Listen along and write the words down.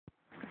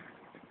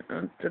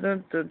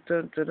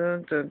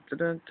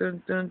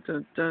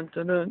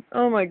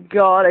Oh my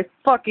god, I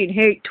fucking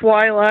hate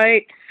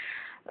Twilight.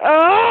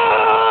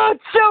 Oh,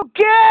 it's so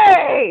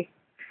gay!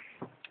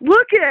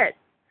 Look at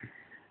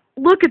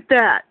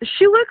that.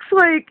 She looks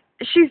like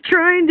she's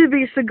trying to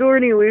be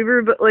Sigourney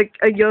Weaver, but like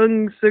a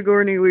young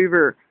Sigourney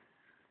Weaver.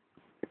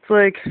 It's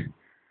like,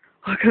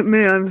 look at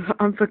me,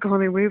 I'm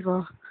Sigourney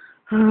Weaver.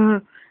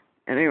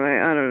 Anyway,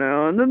 I don't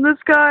know. And then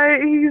this guy,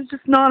 he's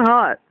just not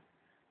hot.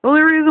 The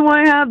only reason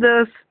why I have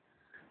this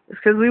is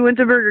because we went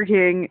to Burger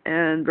King,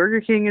 and Burger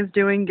King is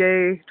doing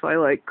gay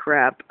Twilight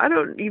crap. I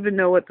don't even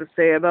know what to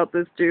say about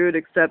this dude,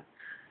 except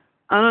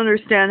I don't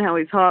understand how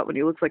he's hot when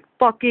he looks like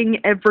fucking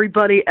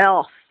everybody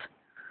else.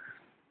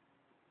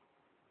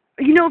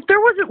 You know, if there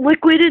wasn't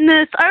liquid in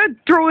this, I would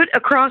throw it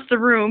across the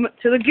room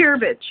to the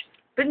garbage.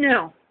 But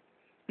no.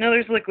 No,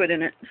 there's liquid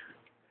in it.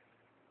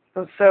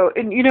 So,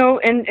 and you know,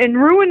 and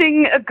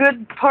ruining a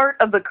good part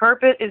of the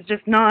carpet is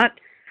just not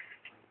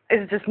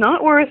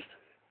worth,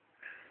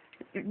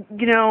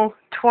 you know,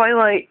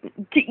 Twilight.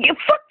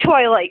 Fuck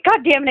Twilight.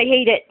 God damn it, I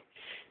hate it.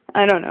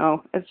 I don't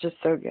know. It's just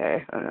so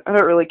gay. I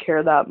don't really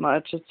care that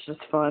much. It's just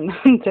fun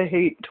to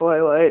hate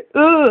Twilight.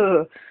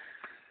 Ugh.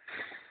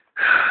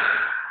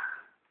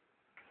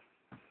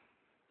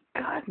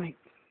 God, my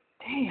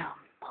damn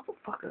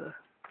motherfucker.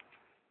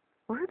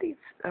 Where are these?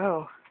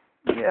 Oh,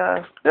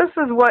 yeah. This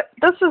is what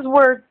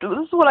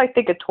I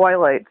think of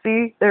Twilight.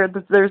 See, there's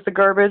the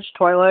garbage.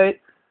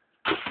 Twilight.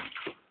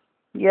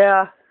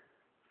 Yeah.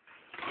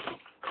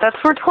 That's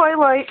where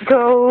Twilight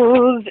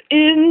goes,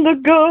 in the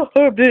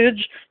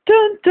garbage.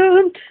 Dun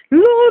dun, la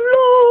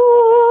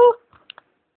la.